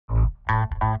Hey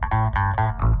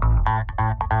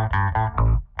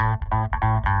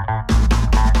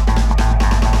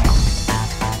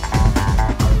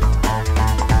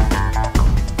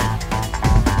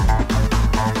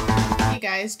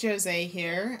guys, Jose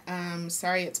here.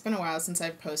 Sorry it's been a while since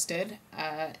I've posted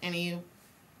any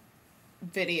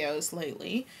videos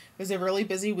lately. It was a really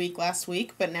busy week last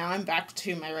week, but now I'm back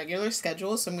to my regular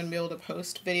schedule, so I'm going to be able to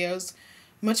post videos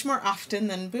much more often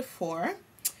than before.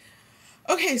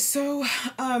 Okay, so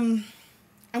I'm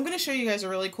going to show you guys a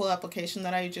really cool application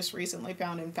that I just recently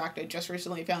found. In fact, I just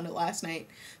recently found it last night,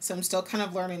 so I'm still kind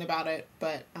of learning about it,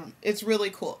 but it's really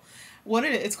cool.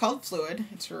 It's called Fluid.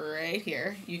 It's right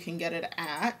here. You can get it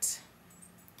at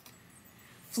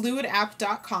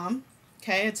fluidapp.com.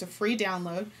 Okay, it's a free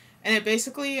download, and it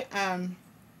basically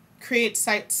creates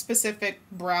site-specific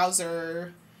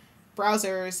browsers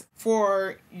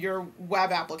for your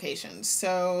web applications.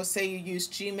 So say you use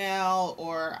Gmail,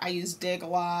 or I use Dig a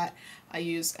lot, I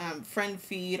use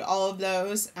FriendFeed, all of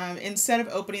those. Instead of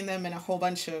opening them in a whole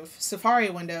bunch of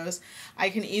Safari windows, I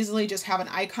can easily just have an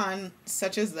icon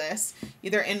such as this,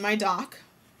 either in my dock,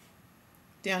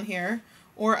 down here,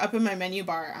 or up in my menu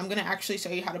bar. I'm going to actually show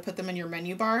you how to put them in your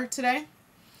menu bar today.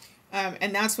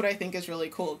 And that's what I think is really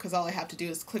cool, because all I have to do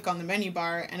is click on the menu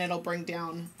bar and it'll bring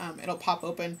down, it'll pop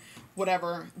open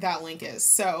whatever that link is.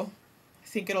 So I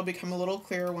think it'll become a little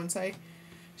clearer once I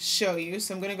show you.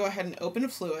 So I'm going to go ahead and open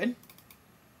Fluid.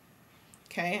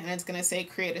 Okay, and it's going to say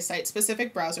create a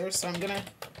site-specific browser. So I'm going to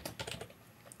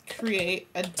create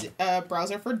a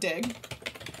browser for Dig,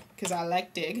 because I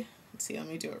like Dig. Let's see, let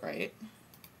me do it right.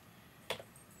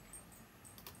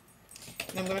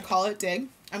 And I'm going to call it Dig.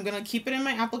 I'm going to keep it in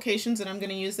my applications, and I'm going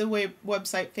to use the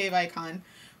website fave icon,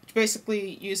 which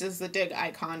basically uses the Dig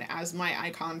icon as my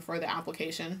icon for the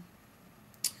application.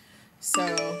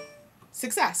 So,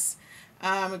 success.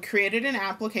 I created an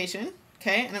application,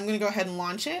 okay, and I'm going to go ahead and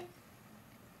launch it.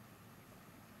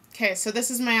 Okay, so this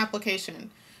is my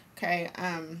application. Okay,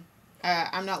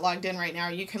 I'm not logged in right now.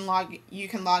 You can log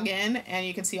in, and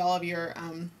you can see all of your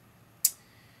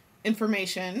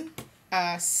information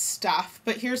stuff.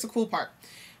 But here's the cool part.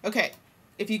 Okay,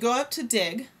 if you go up to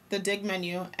Dig, the Dig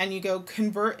menu, and you go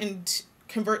convert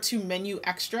to menu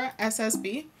extra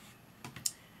SSB,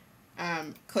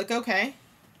 click OK,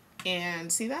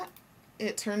 and see that?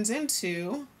 It turns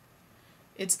into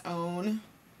its own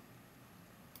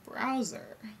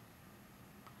browser.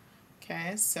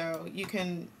 Okay, so you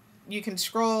can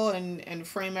scroll and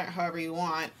frame it however you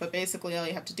want, but basically all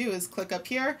you have to do is click up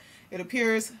here, it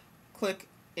appears, click,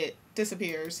 it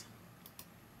disappears.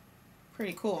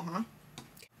 Pretty cool, huh?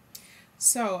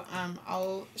 So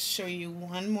I'll show you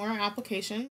one more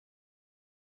application.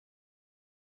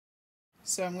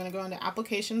 So I'm going to go into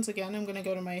applications again. I'm going to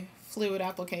go to my Fluid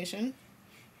application.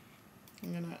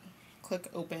 I'm going to click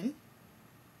open.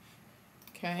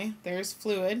 Okay, there's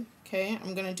Fluid. Okay,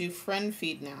 I'm going to do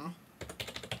FriendFeed now.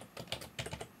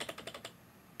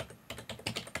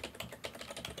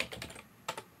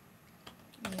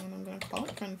 And I'm going to call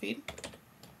it FriendFeed.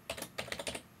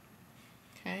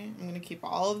 Okay, I'm going to keep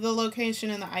all of the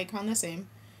location and the icon the same.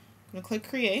 I'm going to click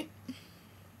create.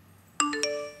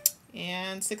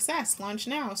 And success, launch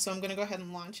now. So I'm going to go ahead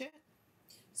and launch it.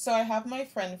 So I have my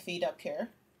FriendFeed up here.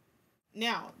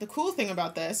 Now, the cool thing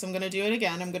about this, I'm going to do it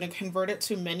again. I'm going to convert it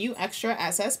to menu extra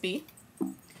SSB.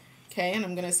 Okay, and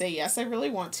I'm going to say, yes, I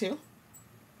really want to.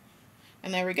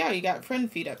 And there we go. You got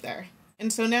FriendFeed up there.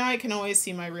 And so now I can always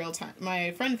see my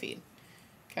my FriendFeed.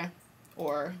 Okay,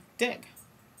 or Dig.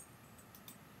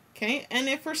 Okay, and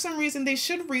if for some reason they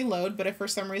should reload, but if for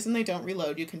some reason they don't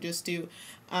reload, you can just do,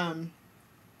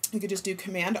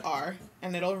 Command R,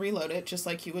 and it'll reload it just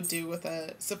like you would do with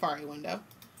a Safari window.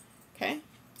 Okay.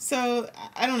 So,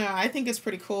 I don't know, I think it's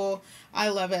pretty cool. I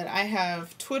love it. I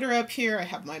have Twitter up here, I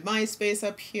have my MySpace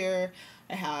up here,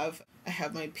 I have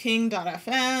my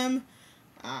ping.fm,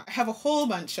 I have a whole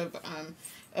bunch of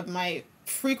my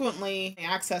frequently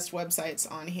accessed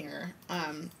websites on here,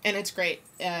 and it's great.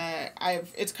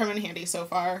 It's come in handy so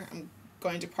far. I'm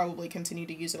going to probably continue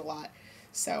to use it a lot.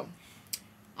 So,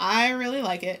 I really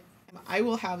like it. I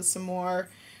will have some more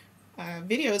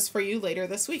videos for you later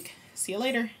this week. See you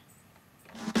later.